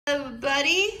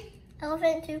Buddy?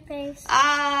 Elephant toothpaste.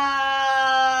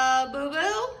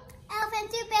 Boo-boo?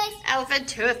 Elephant toothpaste. Elephant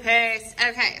toothpaste.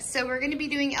 Okay, so we're going to be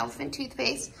doing elephant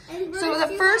toothpaste. So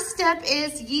the first step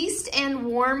is yeast and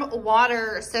warm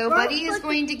water. So Buddy is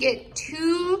going to get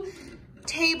 2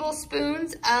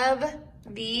 tablespoons of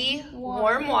the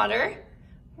warm water.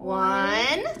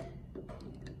 1,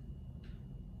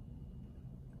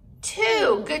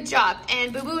 2. Good job.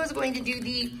 And Boo Boo is going to do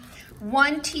the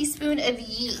 1 teaspoon of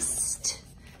yeast.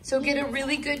 So get a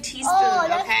really good teaspoon, oh,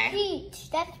 that's okay? Peach.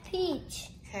 That's peach.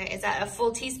 Okay, is that a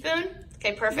full teaspoon?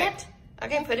 Okay, perfect.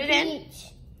 Yep. Okay, put it in.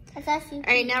 That's actually All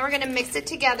right, now we're gonna mix it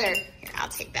together. Here, I'll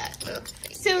take that.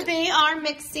 So they are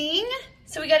mixing.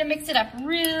 So we gotta mix it up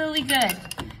really good.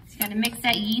 So you gotta mix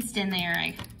that yeast in there,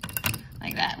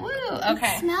 like that. Woo,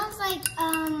 okay. It smells like,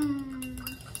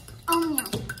 oatmeal.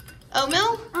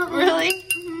 Oatmeal? Oatmeal. Really?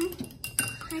 Mm-hmm.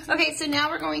 Okay, so now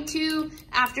we're going to,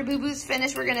 after Boo Boo's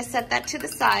finished, we're gonna set that to the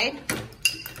side.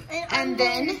 And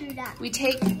then we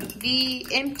take the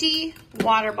empty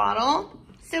water bottle.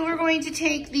 So we're going to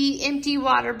take the empty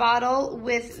water bottle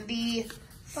with the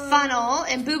funnel,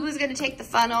 and Boo Boo's gonna take the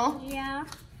funnel. Yeah.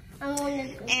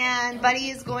 And Buddy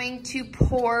is going to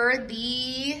pour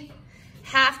the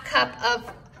 ½ cup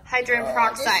of hydrogen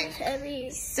peroxide. This is heavy.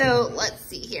 So let's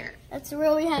see here. That's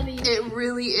really heavy. It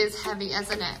really is heavy,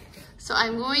 isn't it? So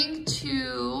I'm going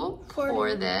to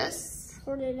pour this.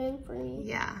 Pour it in for me.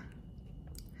 Yeah.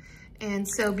 And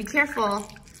so be careful.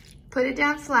 Put it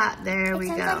down flat. There we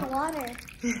go. It sounds like water.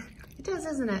 It does,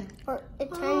 doesn't it? Or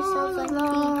it kind of sounds like pee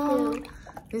poo.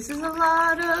 This is a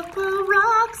lot of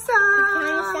peroxide. It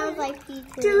kind of sounds like pee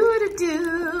poo.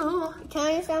 Do-do-do. It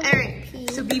kind of sounds All right, like pee.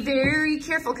 so be very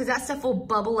careful because that stuff will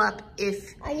bubble up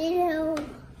if... I need help.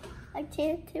 I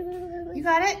can't do it. You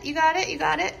got it? You got it? You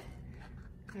got it?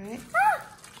 All right. Ah!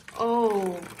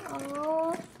 Oh.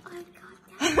 Oh, I got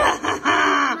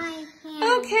that. My hand.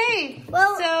 Okay.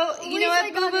 Well, so, you know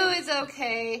what? Boo-Boo is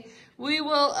okay. We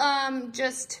will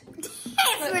just put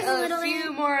a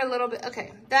few more, a little bit.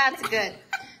 Okay, that's good.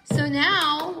 So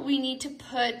now we need to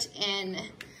put in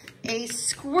a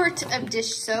squirt of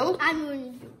dish soap. I'm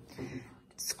going to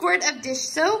Squirt of dish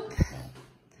soap.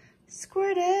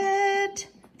 Squirt it.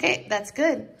 Okay, that's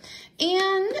good.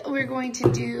 And we're going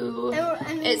to do,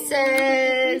 it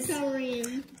says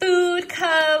food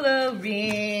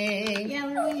coloring. Yeah,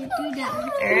 we're going to do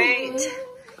that. All right.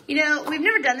 You know, we've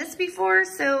never done this before,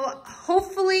 so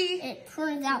hopefully It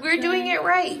turns out we're doing it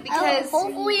right because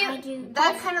hopefully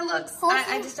that kind of looks,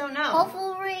 I just don't know.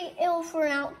 Hopefully it will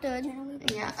turn out good.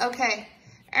 Yeah, okay.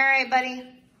 All right, Buddy.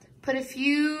 Put a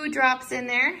few drops in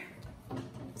there.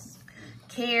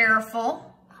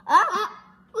 Careful.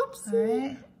 Oops. All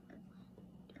right.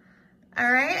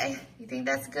 All right, you think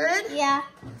that's good? Yeah.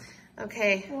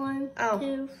 Okay. 1, Oh.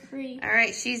 2, 3. All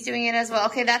right, she's doing it as well.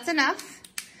 Okay, that's enough.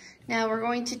 Now we're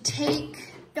going to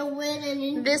take The lid and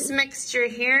then this mixture we're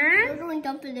here going to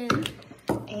dump it in.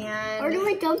 and We're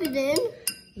going to dump it in.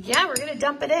 yeah, we're gonna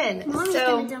dump it in. Mom's so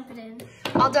going to dump it in.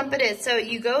 I'll dump it in. So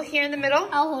you go here in the middle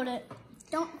I'll hold it.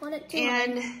 Don't hold it too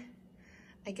and hard.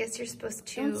 I guess you're supposed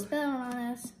Don't to spill on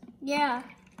us. Yeah.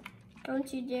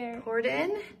 Don't you dare. pour it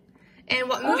in. And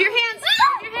what? Move your hands.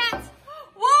 Move your hands.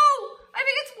 Whoa! I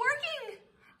think it's working.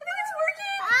 I think it's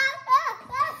working.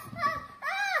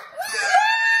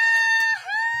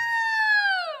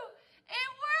 It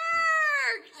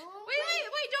worked.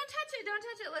 Wait! Don't touch it. Don't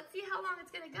touch it. Let's see how long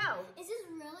it's gonna go. Is this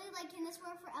really like, can this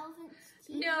work for elephants?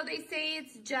 No, they say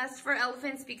it's just for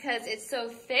elephants because it's so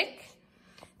thick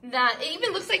that it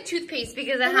even looks like toothpaste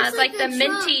because it has like the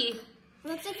minty.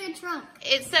 Looks like a trunk.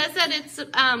 It says that it's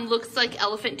looks like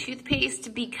elephant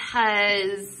toothpaste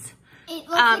because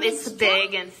it's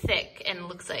big and thick and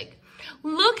looks like.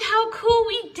 Look how cool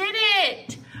we did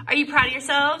it! Are you proud of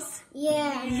yourselves?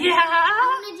 Yeah. Yeah.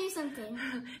 I'm gonna do something.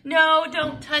 No,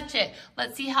 don't touch it.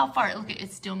 Let's see how far. Look,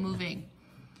 it's still moving.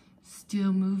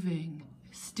 Still moving.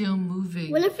 Still moving.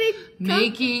 What if it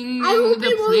making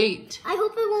the plate? I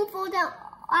hope it won't fall down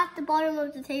at the bottom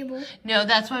of the table. No,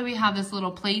 that's why we have this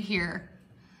little plate here.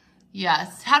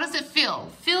 Yes. How does it feel?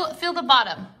 Feel the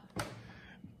bottom.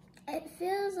 It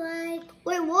feels like.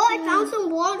 Wait, what? I found some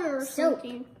water or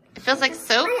something. It feels like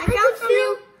soap. I can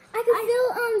feel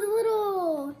the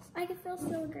little. I can feel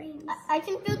some grains. I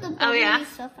can feel the bubbly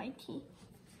stuff I keep.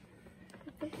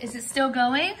 Is it still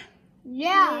going?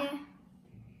 Yeah.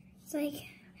 It's like.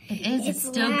 It is. It's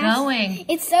still going.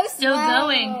 It's so still slow.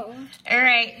 going. All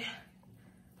right.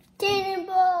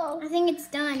 Cannonball. I think it's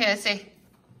done. Okay, let's see.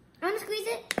 I'm gonna squeeze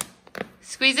it.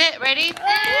 Squeeze it. Ready?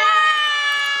 Ah!